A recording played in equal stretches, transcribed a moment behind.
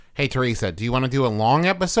Hey, Teresa, do you want to do a long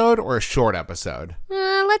episode or a short episode?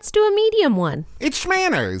 Let's do a medium one. It's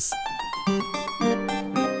Shmanners.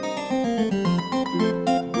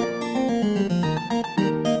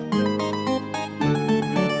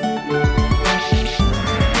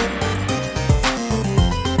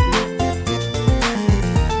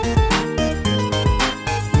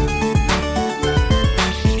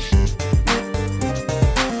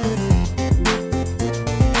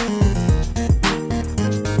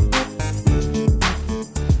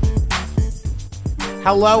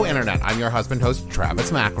 Hello, Internet. I'm your husband host,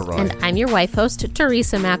 Travis McElroy. And I'm your wife host,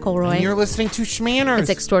 Teresa McElroy. And you're listening to Shmanners. It's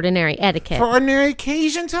extraordinary etiquette. For ordinary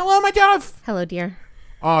occasions. Hello, my dove. Hello, dear.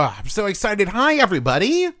 Oh, I'm so excited. Hi,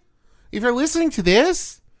 everybody. If you're listening to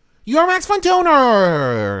this, you're a MaxFun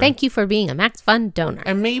donor. Thank you for being a MaxFun donor.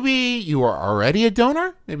 And maybe you are already a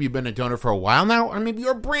donor. Maybe you've been a donor for a while now. Or maybe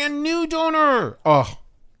you're a brand new donor. Oh,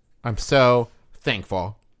 I'm so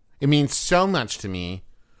thankful. It means so much to me.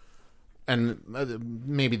 And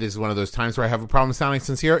maybe this is one of those times where I have a problem sounding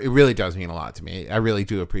sincere. It really does mean a lot to me. I really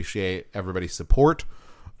do appreciate everybody's support.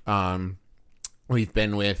 We've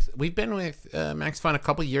been with MaxFun a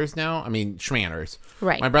couple years now. I mean, Shmanners.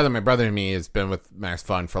 Right. My brother and me has been with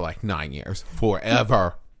MaxFun for like 9 years,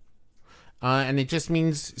 forever. And it just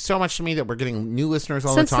means so much to me that we're getting new listeners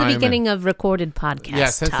all the time. Since the beginning of recorded podcast. Yeah,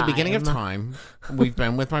 since the beginning of time, we've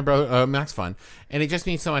been with my brother, MaxFun. And it just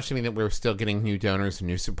means so much to me that we're still getting new donors and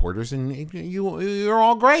new supporters. And you're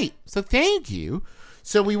all great. So thank you.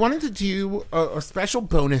 So we wanted to do a special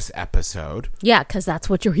bonus episode. Yeah, because that's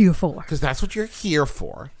what you're here for. Because that's what you're here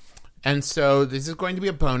for. And so this is going to be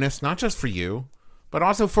a bonus, not just for you, but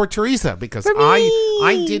also for Teresa, because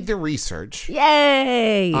I did the research.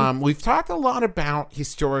 Yay! We've talked a lot about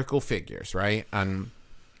historical figures, right? And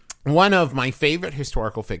one of my favorite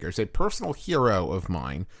historical figures, a personal hero of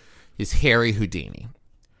mine, is Harry Houdini.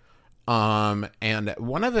 And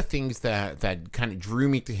one of the things that kind of drew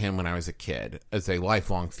me to him when I was a kid, as a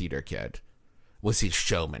lifelong theater kid, was his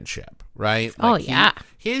showmanship, right? Like yeah.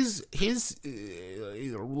 Listen,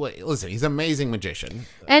 he's an amazing magician.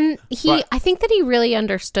 And I think that he really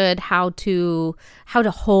understood how to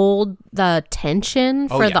hold the tension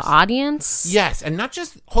for the audience. Yes, and not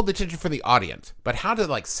just hold the tension for the audience, but how to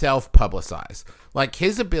like self-publicize. Like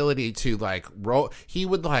his ability to like he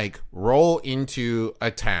would like roll into a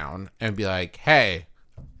town and be like, "Hey,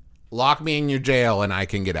 lock me in your jail and I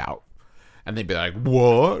can get out." And they'd be like,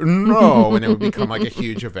 "What? No!" And it would become like a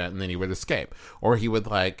huge event, and then he would escape. Or he would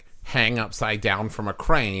like hang upside down from a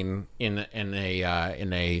crane in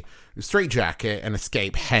a straitjacket and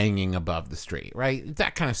escape hanging above the street. Right?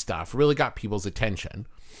 That kind of stuff really got people's attention.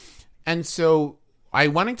 And so I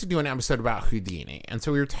wanted to do an episode about Houdini, and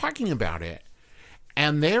so we were talking about it.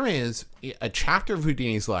 And there is a chapter of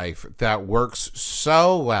Houdini's life that works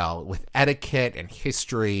so well with etiquette and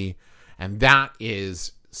history, and that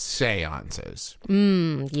is seances.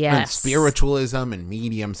 Yes. And spiritualism and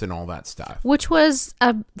mediums and all that stuff. Which was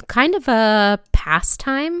a kind of a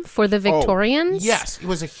pastime for the Victorians. Yes. It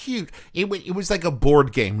was it was like a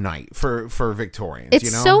board game night for Victorians.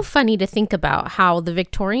 It's so funny to think about how the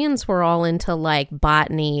Victorians were all into like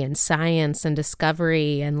botany and science and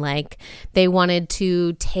discovery, and like they wanted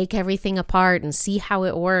to take everything apart and see how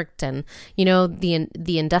it worked. And, you know, the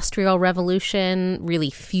Industrial Revolution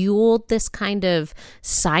really fueled this kind of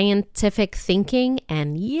scientific thinking,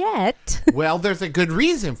 and yet well, there's a good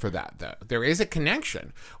reason for that, though. There is a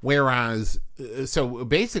connection. Whereas so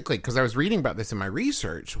basically, because I was reading about this in my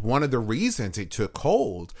research, one of the reasons it took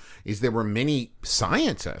hold is there were many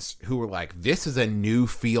scientists who were like, this is a new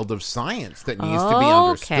field of science that needs to be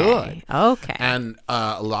understood. Okay. And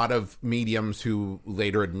a lot of mediums who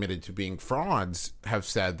later admitted to being frauds have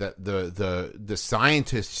said that the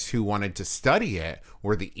scientists who wanted to study it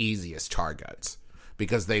were the easiest targets,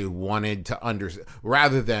 because they wanted to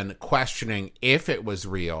rather than questioning if it was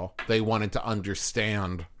real, they wanted to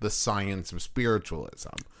understand the science of spiritualism.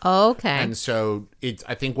 Okay. And so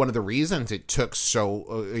I think one of the reasons it took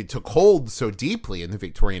hold so deeply in the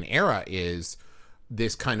Victorian era is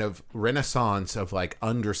this kind of renaissance of like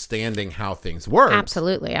understanding how things work.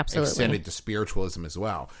 Absolutely. Extended to spiritualism as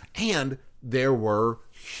well. And there were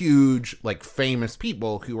huge, like famous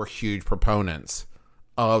people who were huge proponents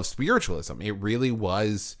of spiritualism. It really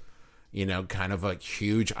was, you know, kind of a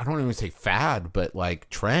huge, I don't even say fad, but like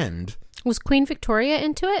trend. Was Queen Victoria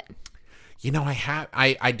into it? You know,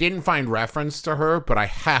 I didn't find reference to her, but I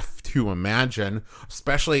have to imagine,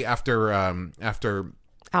 especially after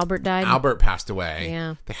Albert died. Albert passed away.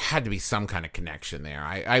 Yeah. There had to be some kind of connection there.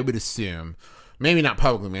 I would assume. Maybe not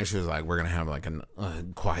publicly. Maybe she was like, we're going to have like a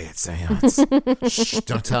quiet seance. Shh,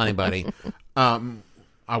 don't tell anybody.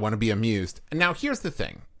 I want to be amused. And now here's the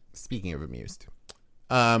thing. Speaking of amused,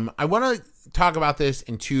 I want to talk about this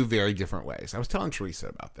in two very different ways. I was telling Teresa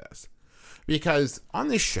about this because on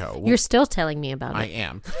this show, you're still telling me about I it.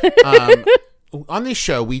 am. On this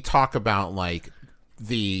show, we talk about like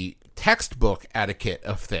the textbook etiquette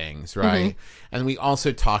of things, right? And we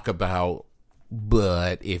also talk about,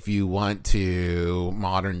 but if you want to,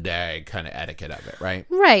 modern day kind of etiquette of it, right?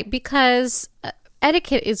 Right, because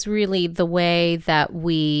etiquette is really the way that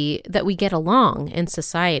we get along in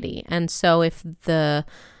society. And so if the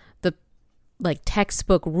like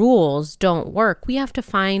textbook rules don't work, we have to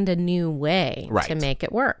find a new way to make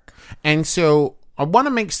it work. And so I want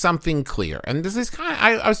to make something clear. And this is kind of,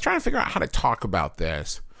 I was trying to figure out how to talk about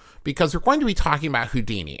this because we're going to be talking about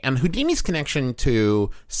Houdini and Houdini's connection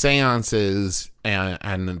to seances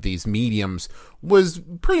and these mediums was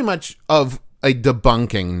pretty much of a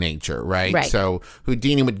debunking nature, right? So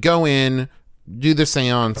Houdini would go in, do the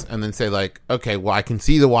seance, and then say like, okay, well, I can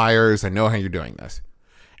see the wires. I know how you're doing this.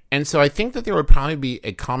 And so I think that there would probably be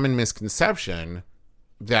a common misconception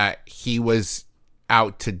that he was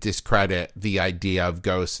out to discredit the idea of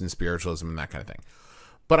ghosts and spiritualism and that kind of thing.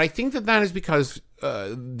 But I think that that is because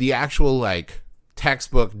the actual like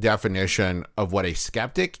textbook definition of what a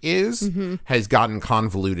skeptic is has gotten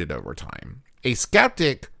convoluted over time. A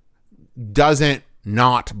skeptic doesn't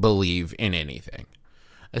not believe in anything.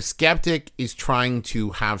 A skeptic is trying to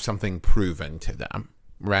have something proven to them,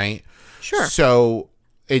 right? Sure. So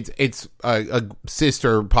it's a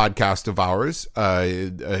sister podcast of ours,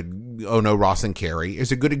 Ono, Ross, and Carrie, is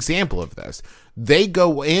a good example of this. They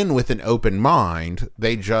go in with an open mind.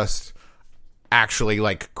 They just actually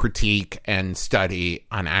like critique and study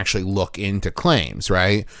and actually look into claims,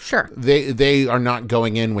 right? Sure. They are not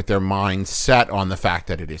going in with their mind set on the fact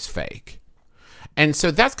that it is fake. And so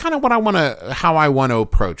that's kind of how I want to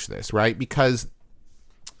approach this, right? Because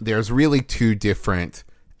there's really two different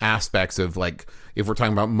aspects of like, if we're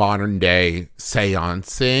talking about modern day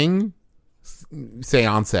seance is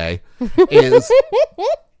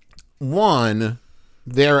one,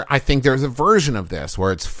 I think there's a version of this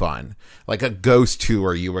where it's fun, like a ghost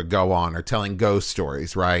tour you would go on or telling ghost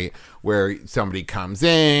stories, right? Where somebody comes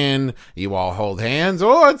in, you all hold hands.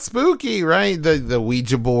 Oh, it's spooky, right? The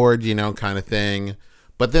Ouija board, kind of thing.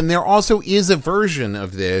 But then there also is a version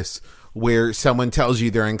of this where someone tells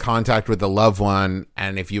you they're in contact with a loved one,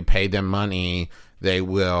 and if you pay them money, they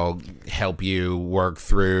will help you work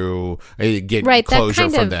through, get closure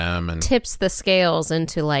from them. And tips the scales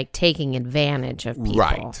into like taking advantage of people.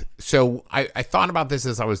 Right. So I thought about this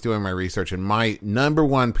as I was doing my research, and my number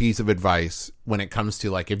one piece of advice when it comes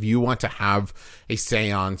to like, if you want to have a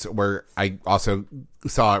seance, where I also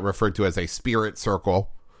saw it referred to as a spirit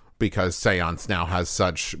circle, because seance now has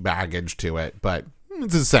such baggage to it, but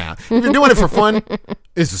it's a seance. If you're doing it for fun,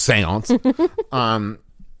 it's a seance.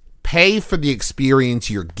 Pay for the experience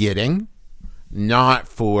you're getting, not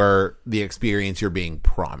for the experience you're being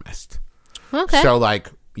promised. Okay. So, like,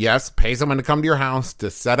 yes, pay someone to come to your house, to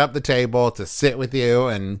set up the table, to sit with you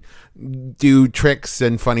and do tricks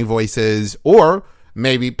and funny voices, or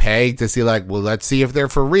maybe pay to see, like, well, let's see if they're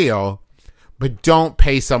for real. But don't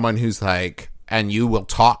pay someone who's like, and you will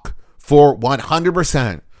talk for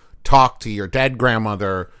 100%. Talk to your dead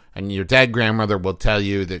grandmother, and your dead grandmother will tell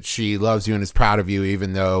you that she loves you and is proud of you,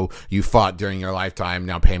 even though you fought during your lifetime.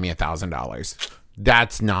 Now pay me $1,000.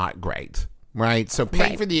 That's not great, right? So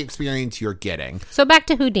pay for the experience you're getting. So back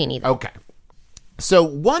to Houdini, though. Okay. So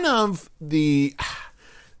one of the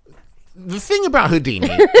thing about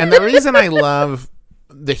Houdini, and the reason I love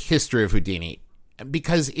the history of Houdini,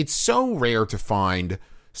 because it's so rare to find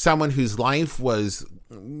someone whose life was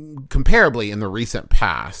comparably in the recent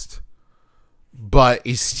past, but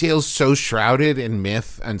is still so shrouded in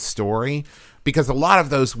myth and story, because a lot of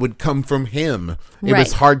those would come from him. It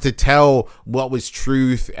was hard to tell what was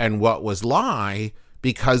truth and what was lie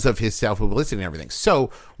because of his self-publicity and everything. So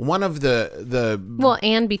one of the well,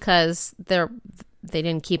 and because they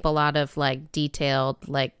didn't keep a lot of like detailed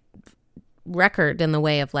like record in the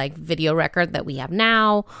way of like video record that we have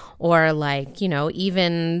now, or like,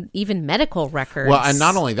 even medical records. Well, and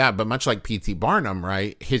not only that, but much like P.T. Barnum,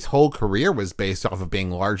 right? His whole career was based off of being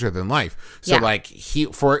larger than life. So like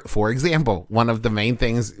for example, one of the main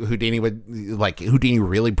things Houdini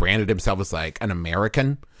really branded himself as like an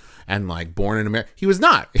American. And like born in America, he was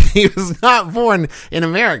not. He was not born in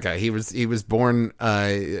America. He was born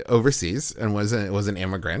overseas and was an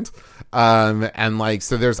immigrant. And like,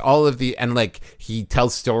 so there's all of the, and like he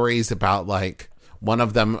tells stories about like one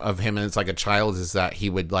of them of him as like a child is that he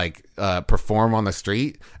would like perform on the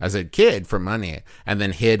street as a kid for money and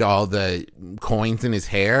then hid all the coins in his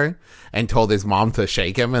hair and told his mom to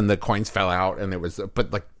shake him and the coins fell out and it was,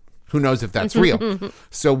 but like, who knows if that's real?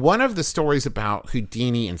 So one of the stories about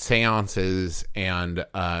Houdini and seances and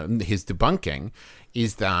his debunking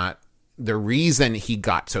is that the reason he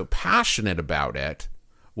got so passionate about it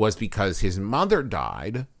was because his mother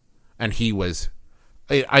died and he was,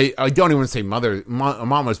 I don't even say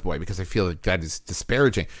mama's boy because I feel like that is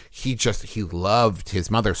disparaging. He loved his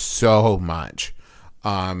mother so much.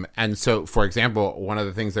 And so, for example, one of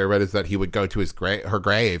the things I read is that he would go to her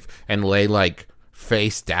grave and lay like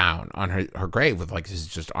face down on her grave with like his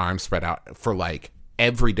just arms spread out for like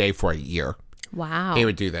every day for a year. Wow. He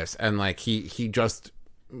would do this. And like he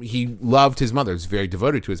loved his mother. He was very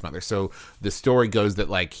devoted to his mother. So the story goes that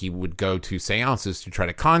like he would go to seances to try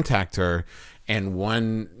to contact her. And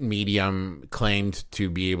one medium claimed to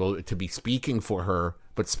be able to be speaking for her,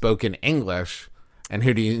 but spoke in English. And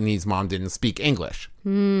Houdini's mom didn't speak English.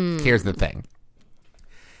 Here's the thing.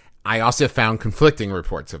 I also found conflicting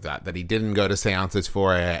reports of that he didn't go to seances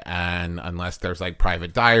for it, and unless there's like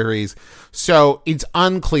private diaries. So it's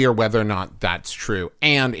unclear whether or not that's true.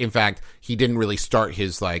 And in fact, he didn't really start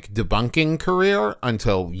his like debunking career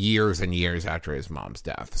until years and years after his mom's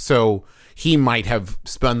death. So he might have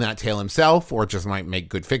spun that tale himself or just might make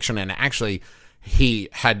good fiction. And actually, he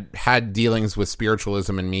had dealings with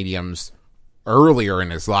spiritualism and mediums earlier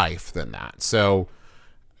in his life than that. So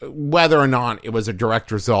whether or not it was a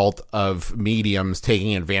direct result of mediums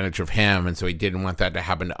taking advantage of him, and so he didn't want that to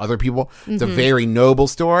happen to other people. It's a very noble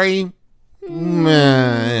story.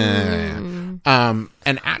 And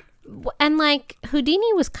like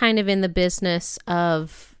Houdini was kind of in the business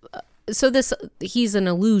of, he's an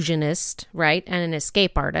illusionist, right? And an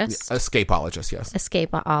escape artist. Escapologist, yes.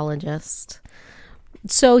 Escapologist.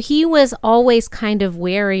 So he was always kind of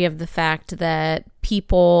wary of the fact that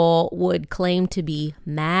people would claim to be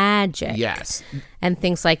magic. Yes. And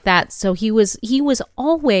things like that. So he was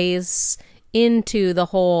always into the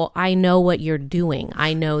whole, I know what you're doing.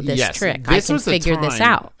 I know this trick. I can figure this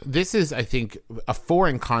out. This is, I think, a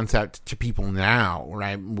foreign concept to people now,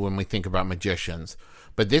 right? When we think about magicians.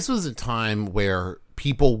 But this was a time where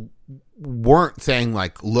people weren't saying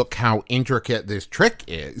like, look how intricate this trick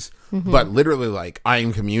is, but literally like, I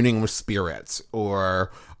am communing with spirits,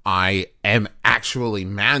 or I am actually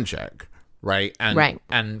magic, right?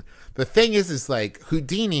 And the thing is like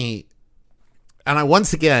Houdini, and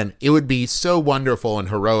once again, it would be so wonderful and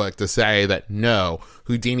heroic to say that no,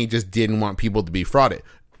 Houdini just didn't want people to be frauded.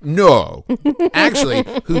 No, actually,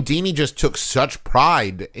 Houdini just took such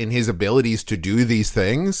pride in his abilities to do these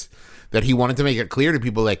things that he wanted to make it clear to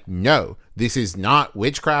people like, no, this is not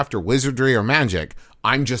witchcraft or wizardry or magic.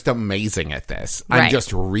 I'm just amazing at this. Right. I'm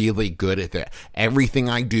just really good at it. Everything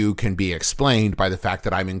I do can be explained by the fact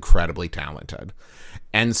that I'm incredibly talented.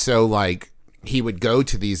 And so like he would go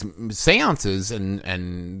to these seances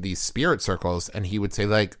and these spirit circles, and he would say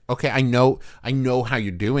like, okay, I know how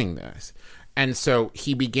you're doing this. And so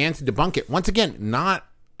he began to debunk it. Once again, I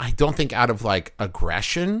don't think out of like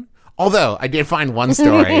aggression. Although I did find one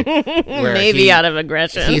story where maybe out of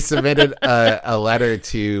aggression, he submitted a letter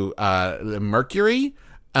to the Mercury.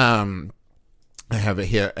 I have it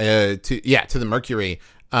here. To the Mercury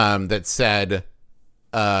that said,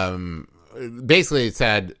 basically it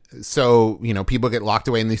said, so people get locked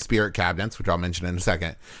away in these spirit cabinets, which I'll mention in a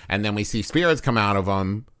second, and then we see spirits come out of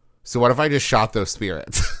them. So what if I just shot those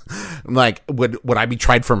spirits? Like, would I be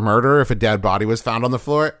tried for murder if a dead body was found on the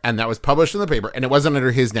floor? And that was published in the paper. And it wasn't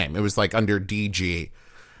under his name. It was like under DG.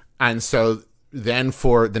 And so then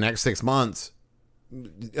for the next 6 months,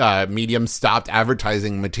 mediums stopped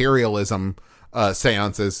advertising materialism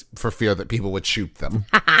seances for fear that people would shoot them.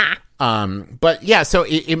 But yeah, so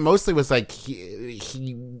it mostly was like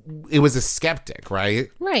it was a skeptic,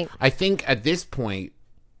 right? Right. I think at this point,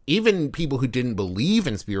 even people who didn't believe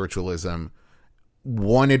in spiritualism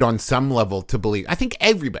wanted on some level to believe. I think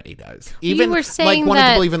everybody does. Even you were saying wanted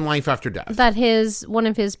to believe in life after death. That one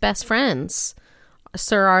of his best friends,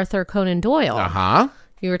 Sir Arthur Conan Doyle.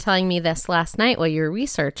 You were telling me this last night while you were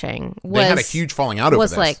researching. They had a huge falling out over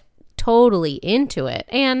this. Was like totally into it.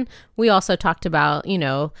 And we also talked about,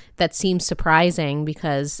 that seems surprising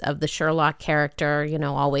because of the Sherlock character,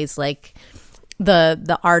 always like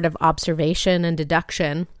the art of observation and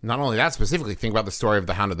deduction. Not only that, specifically think about the story of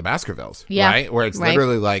the Hound of the Baskervilles, yeah, right? Where it's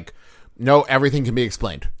literally like, no, everything can be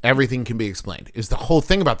explained. Everything can be explained. Is the whole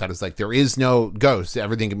thing about that is like, there is no ghost.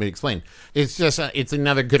 Everything can be explained. It's just, it's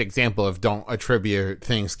another good example of don't attribute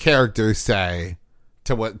things characters say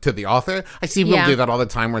to the author. I see people do that all the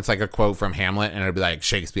time where it's like a quote from Hamlet and it'll be like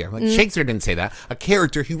Shakespeare. I'm like, Shakespeare didn't say that. A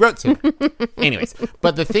character who wrote it. Anyways,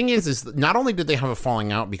 but the thing is not only did they have a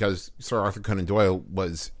falling out because Sir Arthur Conan Doyle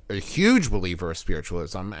was a huge believer of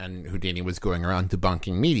spiritualism and Houdini was going around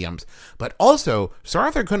debunking mediums, but also Sir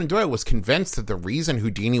Arthur Conan Doyle was convinced that the reason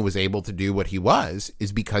Houdini was able to do what he was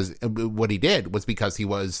is because what he did was because he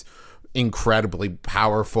was incredibly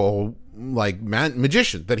powerful like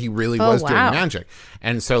magician, that he really was doing magic.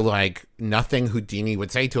 And so like nothing Houdini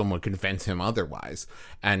would say to him would convince him otherwise.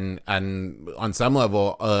 And on some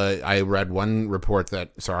level, I read one report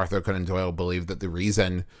that Sir Arthur Conan Doyle believed that the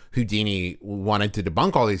reason Houdini wanted to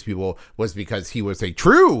debunk all these people was because he was a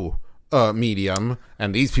true medium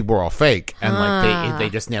and these people were all fake. And like they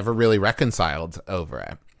just never really reconciled over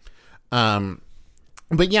it.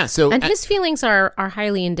 But yeah, so his feelings are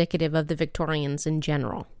highly indicative of the Victorians in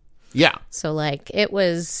general. Yeah. So like it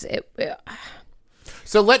was.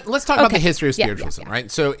 So let's talk about the history of spiritualism, right?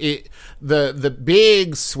 So the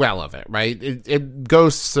big swell of it, right? It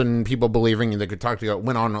ghosts and people believing they could talk to God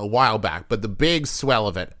went on a while back, but the big swell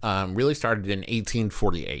of it really started in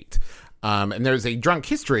 1848. And there's a Drunk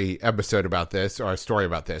History episode about this, or a story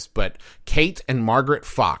about this, but Kate and Margaret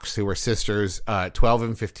Fox, who were sisters, 12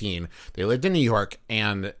 and 15, they lived in New York,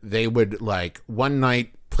 and they would, like, one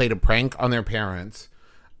night played a prank on their parents,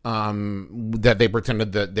 that they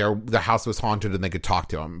pretended that the house was haunted and they could talk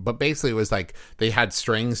to them. But basically it was like they had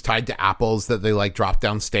strings tied to apples that they, like, dropped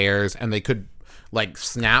downstairs, and they could like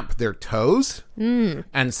snap their toes.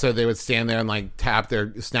 And so they would stand there and like snap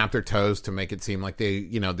their toes to make it seem like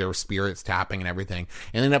there were spirits tapping and everything,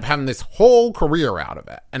 and ended up having this whole career out of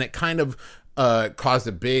it. And it kind of caused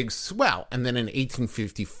a big swell. And then in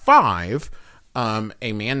 1855, a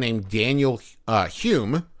man named Daniel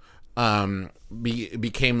Hume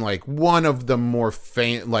became like one of the most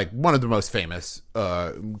famous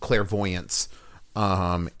clairvoyants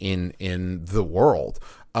in the world.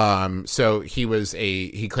 So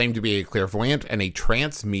he claimed to be a clairvoyant and a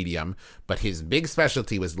trance medium, but his big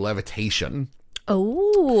specialty was levitation.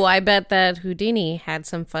 Oh, I bet that Houdini had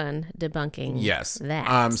some fun debunking. Yes.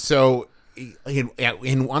 That. So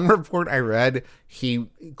in one report I read, he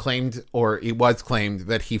claimed, or it was claimed,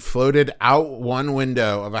 that he floated out one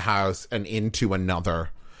window of a house and into another.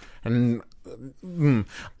 And you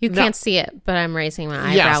can't see it, but I'm raising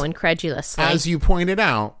my eyebrow incredulously. As you pointed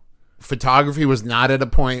out, photography was not at a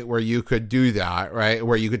point where you could do that, right?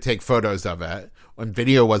 Where you could take photos of it when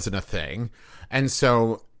video wasn't a thing. And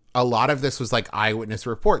so a lot of this was like eyewitness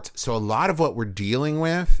reports. So a lot of what we're dealing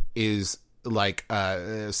with is like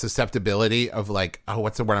susceptibility of like,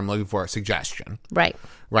 what's the word I'm looking for? Suggestion. Right.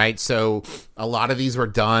 So a lot of these were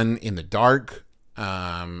done in the dark.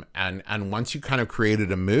 And once you kind of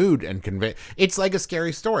created a mood and convey, it's like a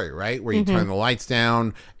scary story, right? Where you turn the lights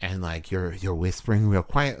down and like you're whispering real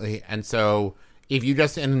quietly. And so if you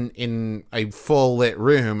just in a full lit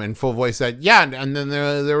room and full voice said, and then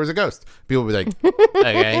there was a ghost, people would be like,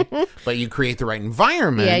 okay, but you create the right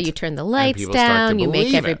environment. Yeah. You turn the lights down, you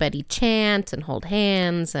make everybody chant and hold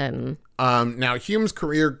hands and. Now, Hume's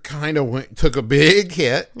career kind of took a big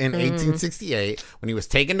hit in 1868 when he was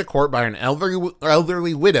taken to court by an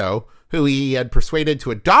elderly widow who he had persuaded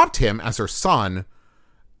to adopt him as her son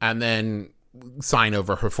and then sign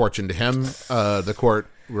over her fortune to him. The court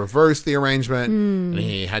reversed the arrangement and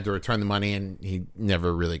he had to return the money, and he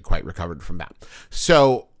never really quite recovered from that.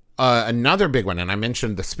 So another big one, and I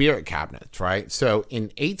mentioned the spirit cabinets, right? So in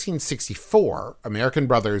 1864, American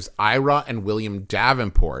brothers Ira and William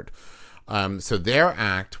Davenport, so their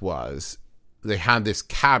act was they had this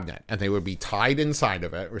cabinet and they would be tied inside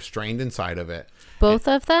of it, restrained inside of it. Both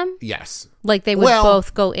of them? Yes. Like they would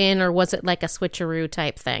both go in, or was it like a switcheroo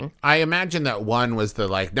type thing? I imagine that one was the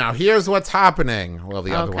like, now here's what's happening. Well,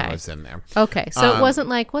 the other one was in there. Okay. So it wasn't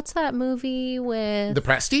like, what's that movie with? The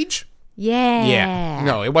Prestige? Yeah.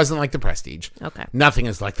 No, it wasn't like The Prestige. Okay. Nothing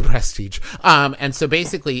is like The Prestige. And so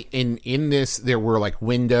basically in this, there were like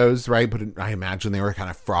windows, right? But I imagine they were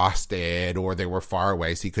kind of frosted or they were far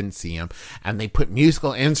away so you couldn't see them. And they put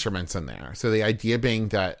musical instruments in there. So the idea being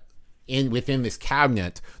that within this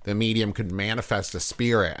cabinet, the medium could manifest a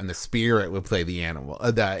spirit, and the spirit would play the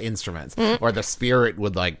instruments, or the spirit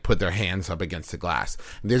would like put their hands up against the glass.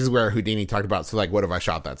 And this is where Houdini talked about, so like, what if I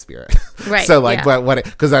shot that spirit? Right. So like, but what?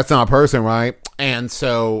 Because that's not a person, right? And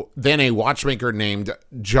so then a watchmaker named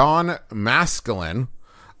John Maskelyne,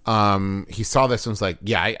 he saw this and was like,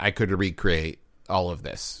 yeah, I could recreate all of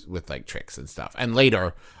this with like tricks and stuff. And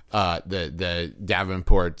later, the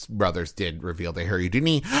Davenport brothers did reveal to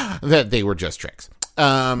Houdini that they were just tricks.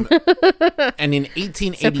 And in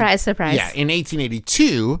 1880, surprise. Yeah, in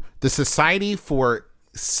 1882, the Society for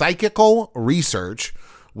Psychical Research,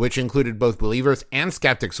 which included both believers and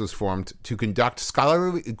skeptics, was formed to conduct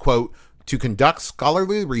scholarly, quote, to conduct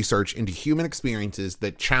scholarly research into human experiences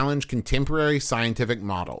that challenge contemporary scientific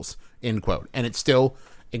models, end quote. And it still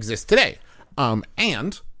exists today.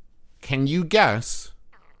 And can you guess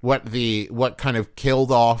what kind of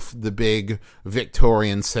killed off the big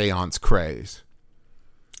Victorian seance craze?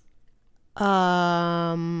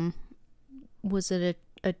 Was it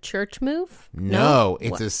a church move? No,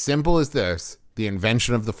 it's as simple as this: the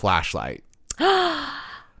invention of the flashlight.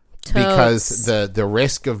 Because the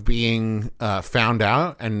risk of being found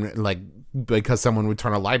out, and like because someone would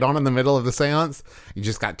turn a light on in the middle of the seance, it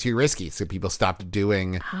just got too risky. So people stopped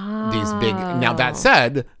doing these big. Now that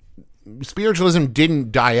said, spiritualism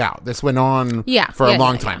didn't die out. This went on for a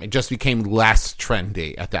long time. It just became less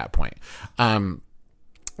trendy at that point.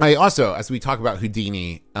 I also, as we talk about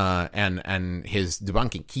Houdini and his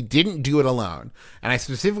debunking, he didn't do it alone. And I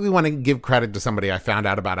specifically want to give credit to somebody I found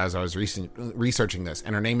out about as I was researching this,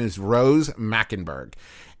 and her name is Rose Mackenberg.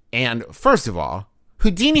 And first of all,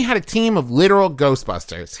 Houdini had a team of literal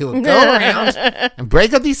Ghostbusters who would go around and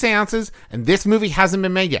break up these seances, and this movie hasn't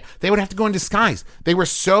been made yet. They would have to go in disguise. They were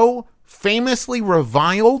so famously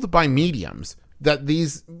reviled by mediums that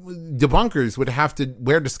these debunkers would have to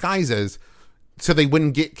wear disguises so they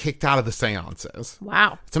wouldn't get kicked out of the seances.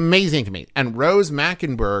 Wow. It's amazing to me. And Rose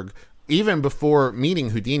Mackenberg, even before meeting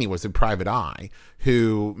Houdini, was a private eye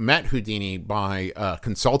who met Houdini by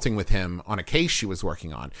consulting with him on a case she was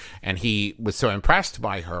working on. And he was so impressed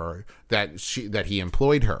by her that he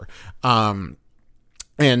employed her.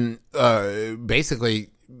 Basically,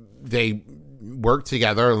 they worked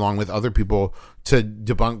together along with other people to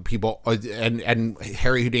debunk people. And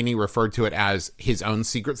Harry Houdini referred to it as his own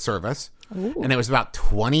secret service. Ooh. And it was about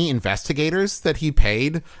 20 investigators that he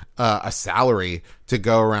paid a salary to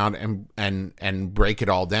go around and break it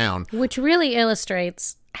all down. Which really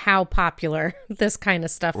illustrates how popular this kind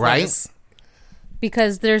of stuff was.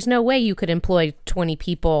 Because there's no way you could employ 20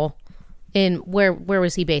 people in, where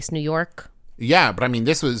was he based? New York? Yeah, but I mean,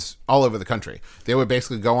 this was all over the country. They would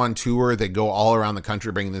basically go on tour. They'd go all around the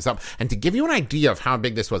country bringing this up. And to give you an idea of how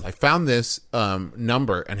big this was, I found this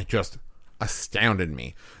number, and it just astounded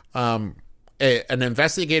me. An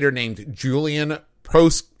investigator named Julian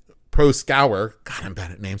Proskauer, God, I'm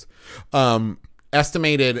bad at names,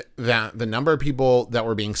 estimated that the number of people that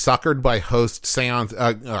were being suckered by hoax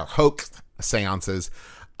seances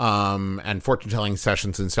and fortune-telling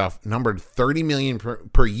sessions and stuff numbered 30 million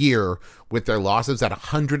per year, with their losses at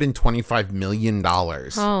 $125 million.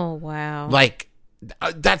 Oh, wow. Like,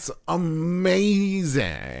 that's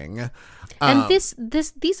amazing. And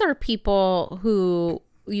these are people who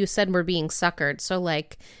you said were being suckered. So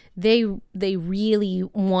like they really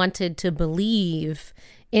wanted to believe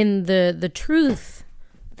in the truth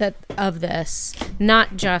of this,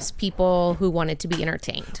 not just people who wanted to be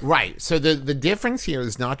entertained. Right. So the difference here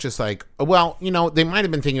is not just like, well, they might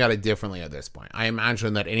have been thinking about it differently at this point. I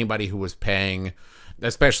imagine that anybody who was paying,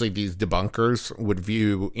 especially these debunkers, would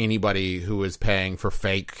view anybody who was paying for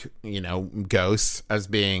fake, ghosts as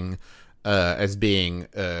being what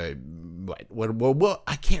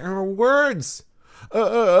I can't remember words.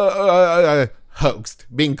 Hoaxed,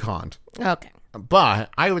 being conned. Okay. But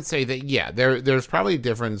I would say that, yeah, there's probably a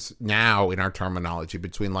difference now in our terminology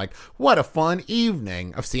between like, what a fun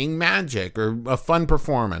evening of seeing magic or a fun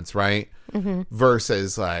performance, right? Mm-hmm.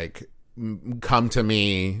 Versus like, come to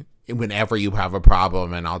me whenever you have a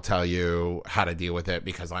problem and I'll tell you how to deal with it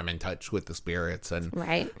because I'm in touch with the spirits, and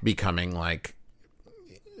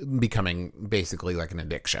becoming basically like an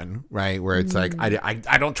addiction, right? Where it's like,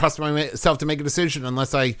 I don't trust myself to make a decision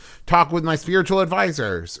unless I talk with my spiritual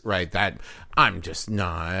advisors, right? That I'm just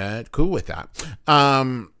not cool with that.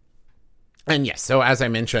 And yes, so as I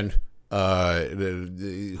mentioned,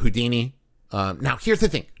 the Houdini. Now here's the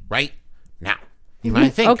thing, right? Now you might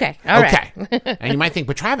think, okay, all right. And you might think,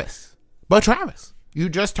 but Travis, you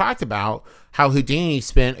just talked about how Houdini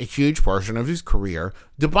spent a huge portion of his career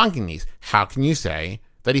debunking these. How can you say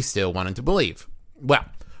that he still wanted to believe? Well,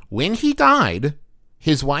 when he died,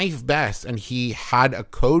 his wife Bess and he had a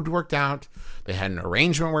code worked out. They had an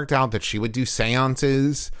arrangement worked out that she would do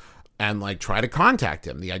seances and like try to contact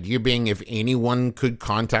him. The idea being, if anyone could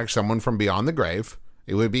contact someone from beyond the grave,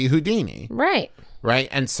 it would be Houdini. Right.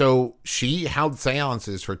 And so she held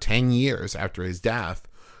seances for 10 years after his death,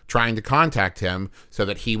 trying to contact him so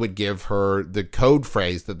that he would give her the code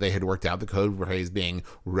phrase that they had worked out, the code phrase being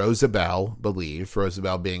Rosabelle Believe,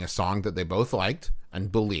 Rosabelle being a song that they both liked,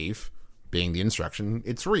 and Believe being the instruction,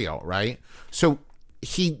 it's real, right? So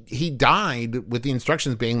he died with the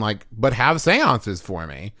instructions being like, but have seances for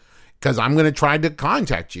me. because I'm going to try to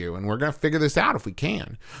contact you and we're going to figure this out if we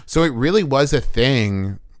can. So it really was a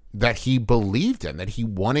thing that he believed in, that he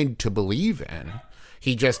wanted to believe in.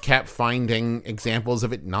 He just kept finding examples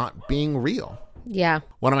of it not being real. Yeah.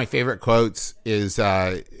 One of my favorite quotes is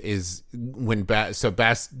when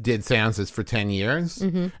Bess did seances for 10 years,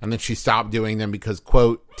 and then she stopped doing them because,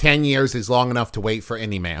 quote, 10 years is long enough to wait for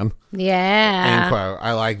any man. Yeah. End quote.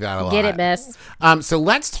 I like that a lot. Get it, Bess. So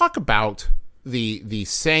let's talk about the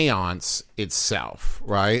seance itself,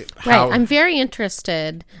 right? Right. I'm very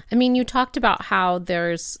interested. I mean, you talked about how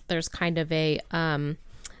there's kind of a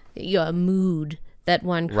mood that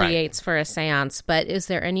one creates for a seance, but is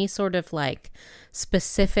there any sort of like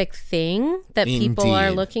specific thing that people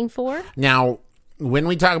are looking for? Now, when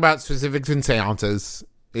we talk about specifics in seances,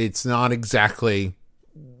 it's not exactly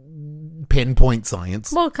pinpoint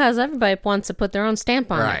science. Well, because everybody wants to put their own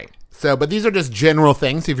stamp on it. Right. So, but these are just general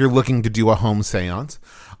things if you're looking to do a home seance.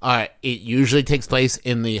 It usually takes place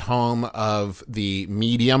in the home of the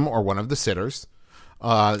medium or one of the sitters.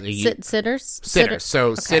 Sitters? So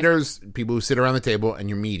okay. Sitters, people who sit around the table, and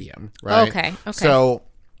your medium, right? Okay. So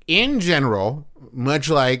in general, much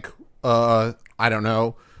like, I don't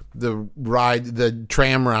know, the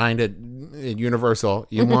tram ride at Universal,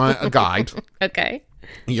 you want a guide. Okay.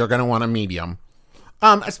 You're going to want a medium.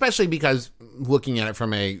 Especially because looking at it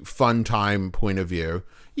from a fun time point of view,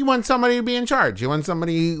 you want somebody to be in charge. You want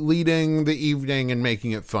somebody leading the evening and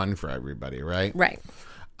making it fun for everybody, right? Right.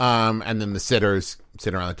 And then the sitters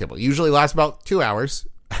sit around the table. Usually lasts about 2 hours.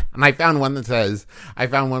 And I found one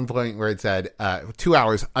point where it said 2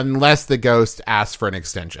 hours unless the ghost asks for an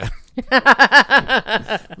extension.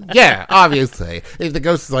 Yeah, obviously. If the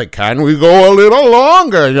ghost is like, can we go a little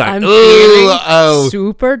longer? You're like, I'm feeling oh,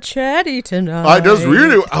 super chatty tonight. I just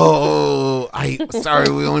really, sorry,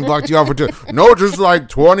 we only blocked you out for 2. No, just like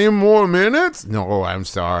 20 more minutes? No, I'm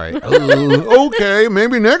sorry. Okay,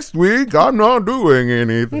 maybe next week. I'm not doing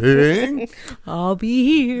anything. I'll be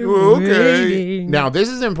here. Okay. Waiting. Now, this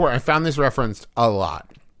is important. I found this referenced a lot.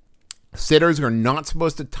 Sitters are not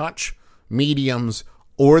supposed to touch mediums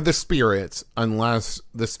or the spirits unless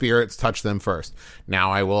the spirits touch them first.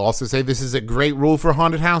 Now, I will also say this is a great rule for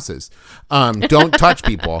haunted houses. Don't touch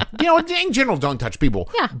people. In general, don't touch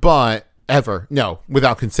people. Yeah. But ever. No,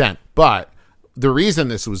 without consent. But the reason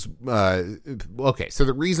this was... so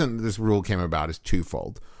the reason this rule came about is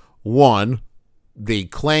twofold. One, the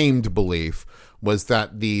claimed belief was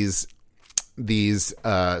that these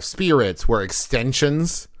spirits were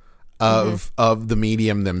extensions of the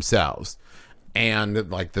medium themselves. And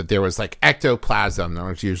like that there was like ectoplasm, that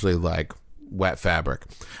was usually like wet fabric.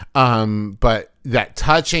 But that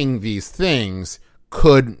touching these things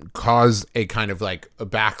could cause a kind of like a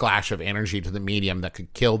backlash of energy to the medium that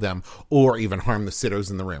could kill them or even harm the sitters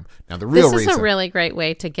in the room. Now, the real reason... This is a really great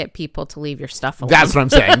way to get people to leave your stuff alone. That's what I'm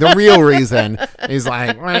saying. The real reason is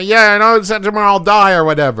like, well, yeah, I know tomorrow I'll die or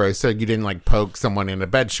whatever. So you didn't like poke someone in a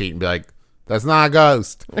bedsheet and be like, that's not a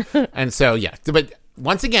ghost. And so, yeah. But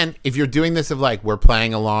once again, if you're doing this of like, we're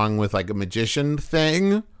playing along with like a magician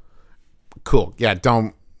thing, cool. Yeah,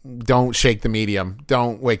 don't shake the medium.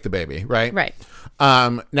 Don't wake the baby, right? Right.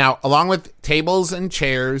 Now, along with tables and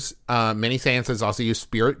chairs, many seances also use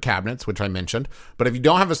spirit cabinets, which I mentioned. But if you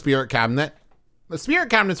don't have a spirit cabinet, the spirit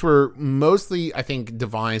cabinets were mostly, I think,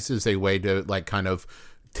 devised as a way to like kind of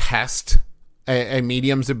test a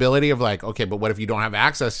medium's ability of like, okay, but what if you don't have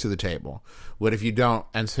access to the table? What if you don't?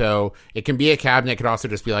 And so it can be a cabinet. It could also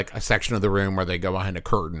just be like a section of the room where they go behind a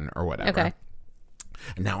curtain or whatever. Okay.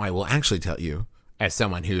 And now I will actually tell you, as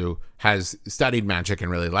someone who has studied magic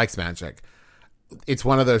and really likes magic, it's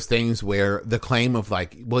one of those things where the claim of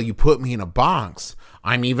like, well, you put me in a box,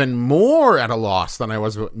 I'm even more at a loss than I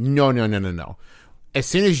was. No. As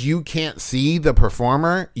soon as you can't see the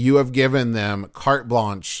performer, you have given them carte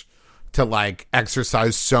blanche to like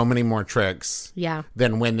exercise so many more tricks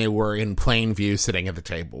than when they were in plain view sitting at the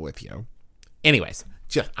table with you. Anyways,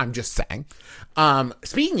 I'm just saying.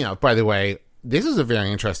 Speaking of, by the way, this is a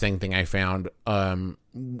very interesting thing I found. One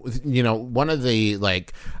of the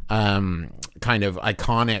like kind of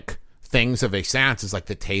iconic things of a seance is like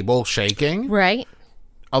the table shaking. Right.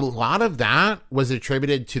 A lot of that was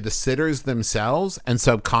attributed to the sitters themselves and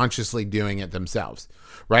subconsciously doing it themselves.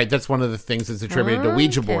 Right. That's one of the things that's attributed to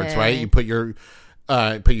Ouija boards. Right. You put your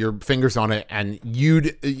fingers on it and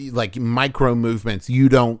you'd like micro movements you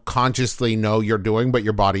don't consciously know you're doing, but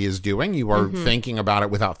your body is doing. You are thinking about it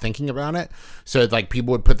without thinking about it. So like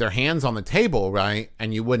people would put their hands on the table, right?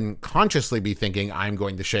 And you wouldn't consciously be thinking, I'm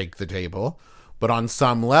going to shake the table. But on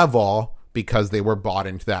some level, because they were bought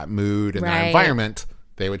into that mood and that environment,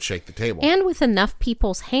 they would shake the table. And with enough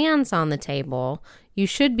people's hands on the table, you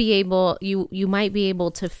should be able, you might be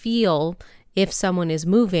able to feel if someone is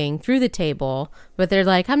moving through the table, but they're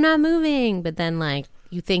like, I'm not moving. But then like,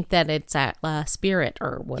 you think that it's a spirit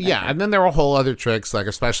or whatever. Yeah, and then there were whole other tricks, like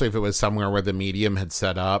especially if it was somewhere where the medium had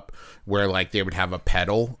set up, where like they would have a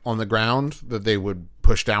pedal on the ground that they would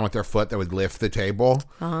push down with their foot that would lift the table,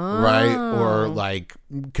 right? Or like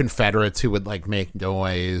Confederates who would like make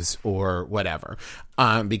noise or whatever.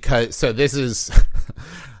 Because so this is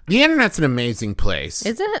the internet's an amazing place.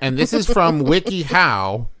 Is it? And this is from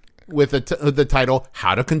WikiHow. With the title,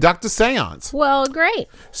 How to Conduct a Seance. Well, great.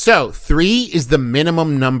 So, 3 is the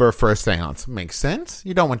minimum number for a seance. Makes sense.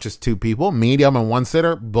 You don't want just 2 people. Medium and 1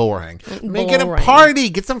 sitter. Boring. Make it a party.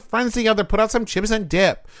 Get some friends together. Put out some chips and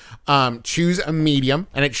dip. Choose a medium,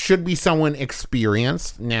 and it should be someone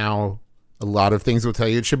experienced. Now, a lot of things will tell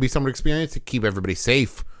you it should be someone experienced to keep everybody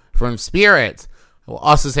safe from spirits. I will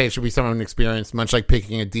also say it should be someone experienced, much like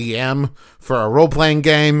picking a DM for a role-playing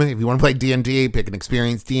game. If you want to play D&D, pick an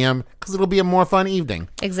experienced DM, because it'll be a more fun evening.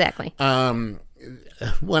 Exactly. One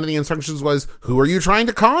of the instructions was, who are you trying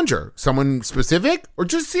to conjure? Someone specific, or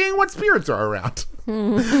just seeing what spirits are around?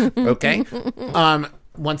 Okay.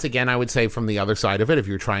 Once again, I would say from the other side of it, if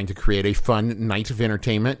you're trying to create a fun night of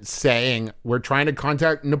entertainment, saying we're trying to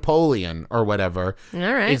contact Napoleon or whatever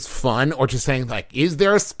is fun. Or just saying like, is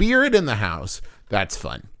there a spirit in the house? That's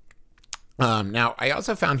fun. Now, I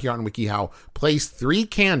also found here on WikiHow, place 3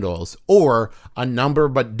 candles or a number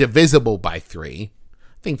but divisible by 3.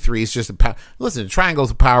 I think 3 is just listen, a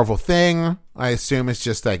triangle's a powerful thing. I assume it's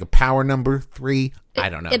just like a power number 3. I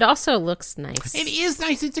don't know. It also looks nice. It is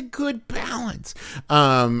nice. It's a good balance.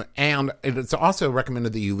 And it's also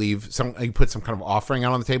recommended that you you put some kind of offering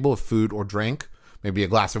out on the table of food or drink. Maybe a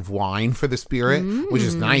glass of wine for the spirit, which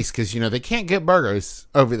is nice because, they can't get burgers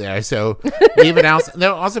over there. So leave it out.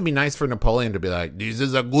 That'll also be nice for Napoleon to be like, this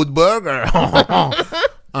is a good burger.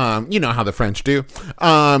 You know how the French do.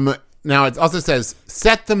 Now, it also says,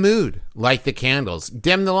 set the mood, light the candles,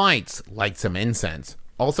 dim the lights, light some incense.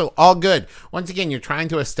 Also, all good. Once again, you're trying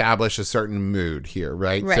to establish a certain mood here,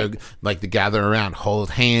 right? So, like the gather around,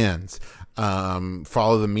 hold hands,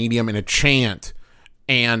 follow the medium in a chant.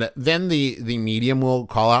 And then the medium will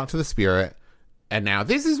call out to the spirit. And now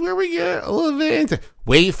this is where we get a little bit into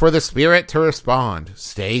wait for the spirit to respond.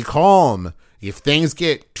 Stay calm. If things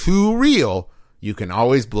get too real, you can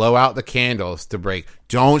always blow out the candles to break.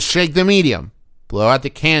 Don't shake the medium. Blow out the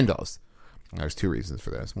candles. There's 2 reasons for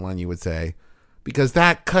this. One, you would say, because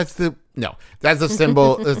that cuts the... No, that's a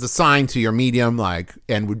symbol, that's a sign to your medium, like,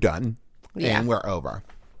 and we're done. Yeah. And we're over.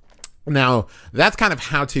 Now, that's kind of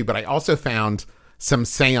how to, but I also found some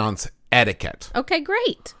seance etiquette. Okay,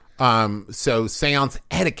 great. So seance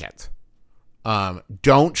etiquette.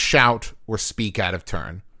 Don't shout or speak out of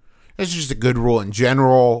turn. It's just a good rule in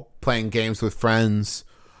general, playing games with friends.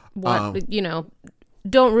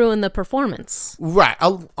 Don't ruin the performance. Right.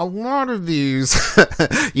 A lot of these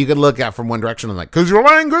you could look at from one direction and like, because you'll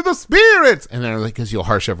anger the spirits. And then like, because you'll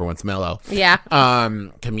harsh everyone's mellow. Yeah.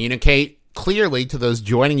 Communicate clearly to those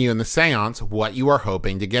joining you in the seance what you are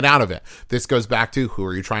hoping to get out of it. This goes back to who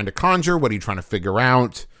are you trying to conjure? What are you trying to figure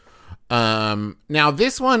out? Now,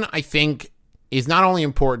 this one, I think, is not only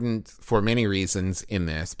important for many reasons in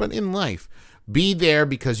this, but in life. Be there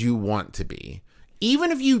because you want to be.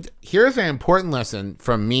 Even if you... Here's an important lesson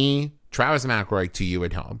from me, Travis McElroy, to you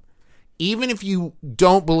at home. Even if you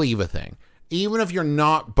don't believe a thing, even if you're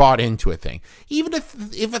not bought into a thing, even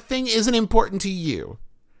if a thing isn't important to you,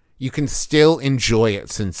 you can still enjoy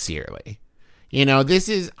it sincerely. This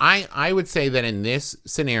is... I would say that in this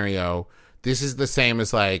scenario... This is the same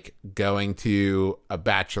as like going to a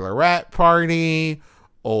bachelorette party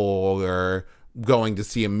or going to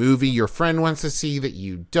see a movie your friend wants to see that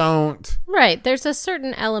you don't. Right. There's a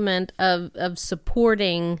certain element of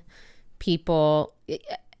supporting people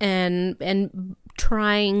and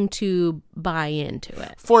trying to buy into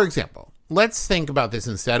it. For example, let's think about this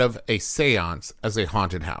instead of a seance as a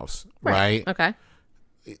haunted house, right? Okay.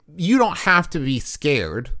 You don't have to be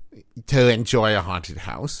scared to enjoy a haunted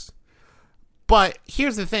house. But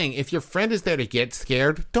here's the thing. If your friend is there to get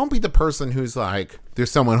scared, don't be the person who's like, there's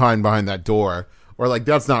someone hiding behind that door. Or like,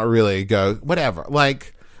 that's not really whatever.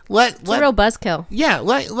 Like, it's a real buzzkill. Yeah,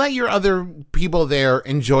 let your other people there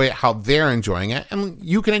enjoy it how they're enjoying it. And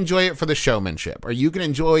you can enjoy it for the showmanship. Or you can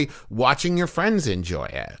enjoy watching your friends enjoy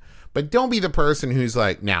it. But don't be the person who's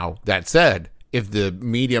like, now, that said, if the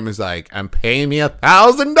medium is like, I'm paying me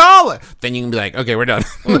 $1,000, then you can be like, okay, we're done.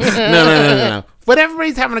 No. But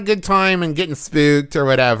everybody's having a good time and getting spooked or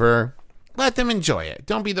whatever. Let them enjoy it.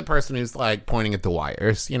 Don't be the person who's like pointing at the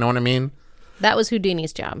wires. You know what I mean? That was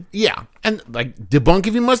Houdini's job. Yeah. And like, debunk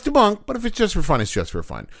if you must debunk, but if it's just for fun, it's just for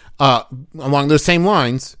fun. Along those same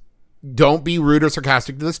lines, don't be rude or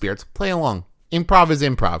sarcastic to the spirits. Play along. Improv is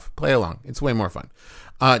improv. Play along. It's way more fun.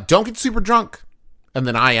 Don't get super drunk. And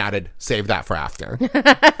then I added, save that for after.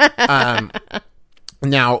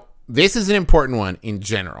 Now, this is an important one in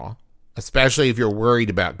general, especially if you're worried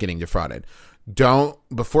about getting defrauded.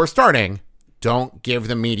 Before starting, don't give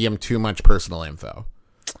the medium too much personal info.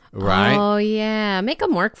 Right? Oh, yeah. Make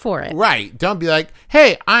them work for it. Right. Don't be like,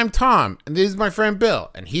 hey, I'm Tom, and this is my friend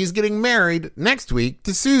Bill, and he's getting married next week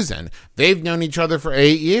to Susan. They've known each other for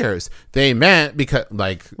 8 years. They met because,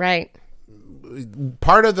 like... Right.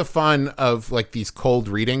 Part of the fun of, like, these cold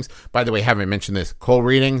readings... By the way, haven't mentioned this. Cold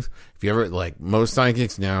readings, if you ever... Like, most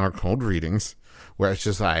psychics now are cold readings, where it's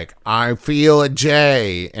just like, I feel a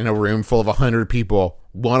J in a room full of 100 people.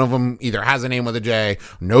 One of them either has a name with a J,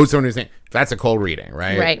 knows someone who's name. That's a cold reading,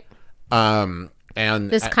 right? Right. And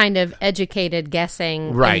this kind of educated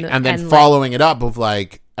guessing. Right. And then following it up with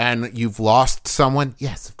like, and you've lost someone.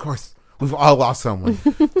 Yes, of course. We've all lost someone.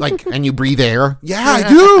 Like, and you breathe air. Yeah, I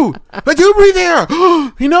do. I do breathe air.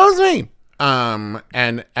 He knows me.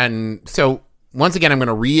 And so once again, I'm going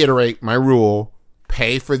to reiterate my rule.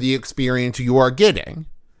 Pay for the experience you are getting,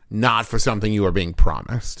 not for something you are being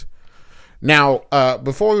promised. Now,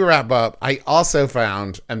 before we wrap up, I also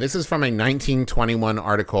found, and this is from a 1921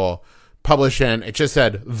 article published in, it just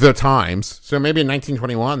said The Times. So maybe in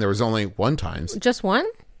 1921, there was only one Times. Just one?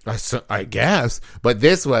 I guess. But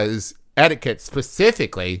this was etiquette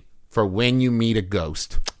specifically for when you meet a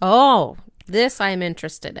ghost. Oh, this I'm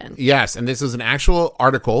interested in. Yes, and this was an actual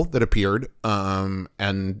article that appeared,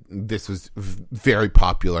 and this was very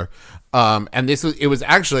popular. And it was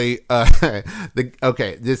actually,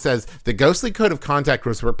 this says, the ghostly code of contact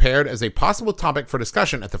was prepared as a possible topic for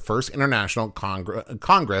discussion at the first International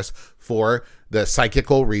Congress for the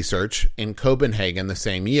Psychical Research in Copenhagen the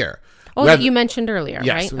same year. Oh, that you mentioned earlier,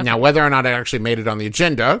 yes. Right? Okay. Now, whether or not it actually made it on the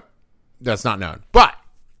agenda, that's not known. But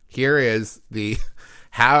here is the...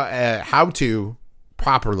 How to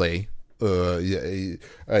properly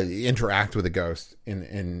interact with a ghost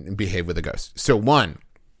and behave with a ghost. So 1,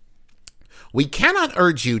 we cannot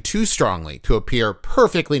urge you too strongly to appear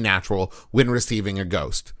perfectly natural when receiving a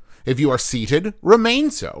ghost. If you are seated,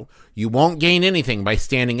 remain so. You won't gain anything by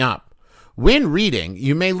standing up. When reading,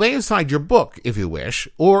 you may lay aside your book if you wish,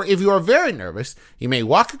 or if you are very nervous, you may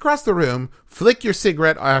walk across the room, flick your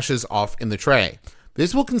cigarette ashes off in the tray.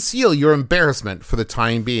 This will conceal your embarrassment for the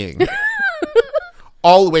time being.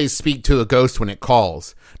 Always speak to a ghost when it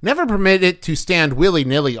calls. Never permit it to stand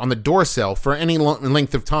willy-nilly on the doorsill for any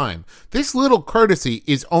length of time. This little courtesy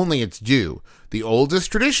is only its due. The oldest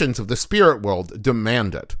traditions of the spirit world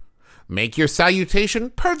demand it. Make your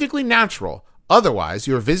salutation perfectly natural. Otherwise,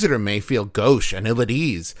 your visitor may feel gauche and ill at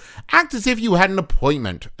ease. Act as if you had an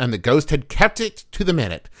appointment and the ghost had kept it to the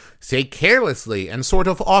minute. Say carelessly and sort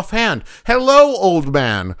of offhand, "Hello, old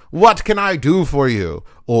man. What can I do for you?"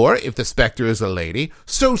 Or, if the specter is a lady,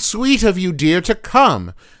 "So sweet of you, dear, to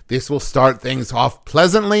come." This will start things off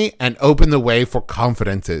pleasantly and open the way for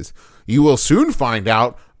confidences. You will soon find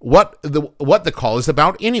out what the call is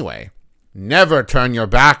about anyway. Never turn your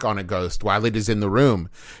back on a ghost while it is in the room.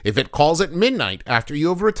 If it calls at midnight after you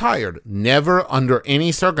have retired, never under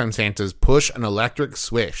any circumstances push an electric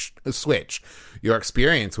switch. Your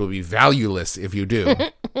experience will be valueless if you do.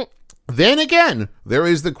 Then again, there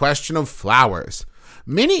is the question of flowers.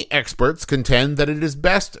 Many experts contend that it is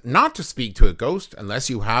best not to speak to a ghost unless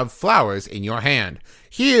you have flowers in your hand.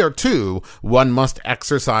 Here, too, one must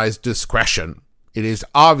exercise discretion. It is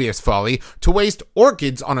obvious folly to waste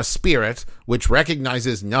orchids on a spirit which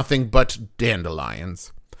recognizes nothing but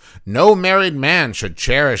dandelions. No married man should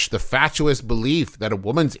cherish the fatuous belief that a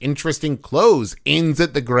woman's interest in clothes ends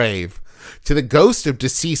at the grave. To the ghost of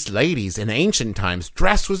deceased ladies in ancient times,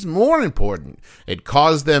 dress was more important. It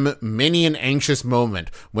caused them many an anxious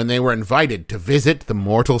moment when they were invited to visit the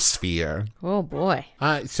mortal sphere. Oh, boy.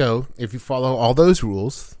 So, if you follow all those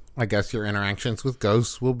rules, I guess your interactions with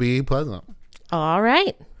ghosts will be pleasant. All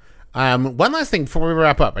right. One last thing before we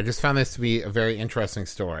wrap up. I just found this to be a very interesting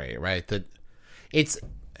story, right? That it's,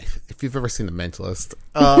 if you've ever seen The Mentalist,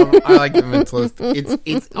 I like The Mentalist.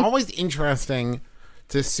 It's always interesting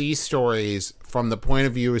to see stories from the point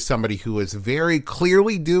of view of somebody who is very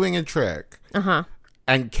clearly doing a trick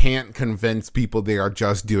and can't convince people they are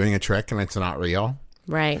just doing a trick and it's not real.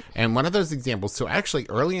 Right. And one of those examples, so actually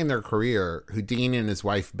early in their career, Houdini and his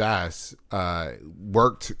wife Bess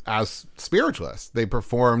worked as spiritualists. They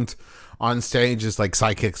performed on stage as like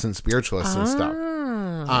psychics and spiritualists and stuff.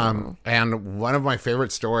 And one of my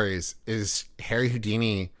favorite stories is Harry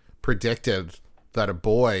Houdini predicted that a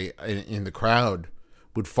boy in the crowd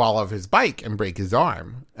would fall off his bike and break his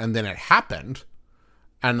arm. And then it happened.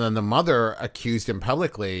 And then the mother accused him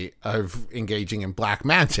publicly of engaging in black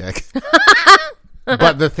magic.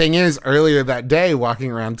 But the thing is, earlier that day,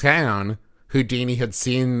 walking around town, Houdini had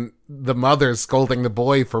seen the mother scolding the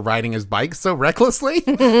boy for riding his bike so recklessly.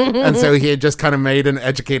 And so he had just kind of made an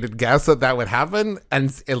educated guess that would happen.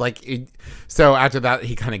 And so after that,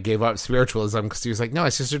 he kind of gave up spiritualism because he was like, no,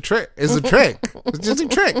 it's just a trick. It's a trick. It's just a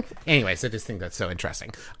trick. Anyways, I just think that's so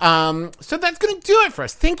interesting. So that's going to do it for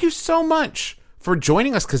us. Thank you so much for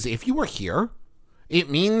joining us, because if you were here, it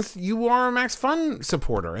means you are a Max Fun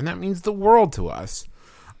supporter, and that means the world to us.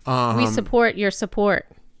 We support your support.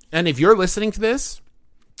 And if you're listening to this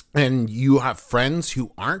and you have friends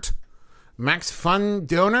who aren't Max Fun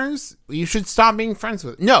donors, you should stop being friends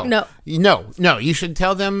with them. No. You should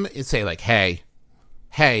tell them, say like, hey,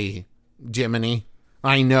 Jiminy,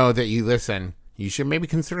 I know that you listen. You should maybe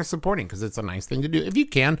consider supporting, because it's a nice thing to do. If you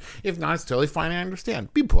can. If not, it's totally fine. I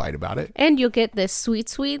understand. Be polite about it. And you'll get this sweet,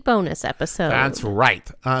 sweet bonus episode. That's right.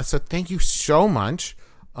 So thank you so much.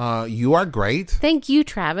 You are great. Thank you,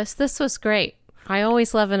 Travis. This was great. I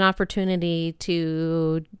always love an opportunity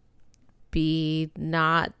to be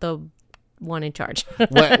not the one in charge.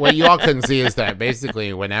 What you all couldn't see is that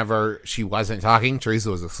basically whenever she wasn't talking, Teresa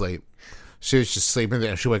was asleep. She was just sleeping there,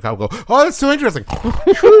 and she would wake up and go, oh, that's so interesting.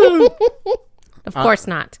 Of course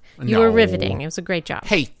not. You were riveting. It was a great job.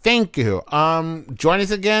 Hey, thank you. Join us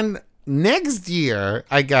again next year,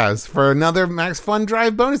 I guess, for another Max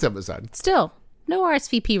FunDrive bonus episode. Still, no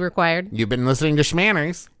RSVP required. You've been listening to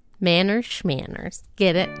Shmanners. Manners, Shmanners.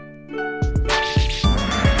 Get it?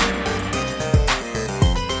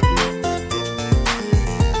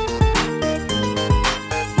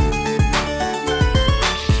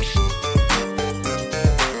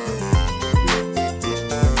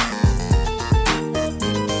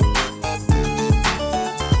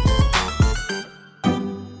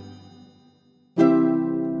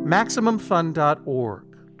 MaximumFun.org.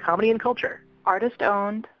 Comedy and culture. Artist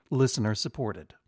owned. Listener supported.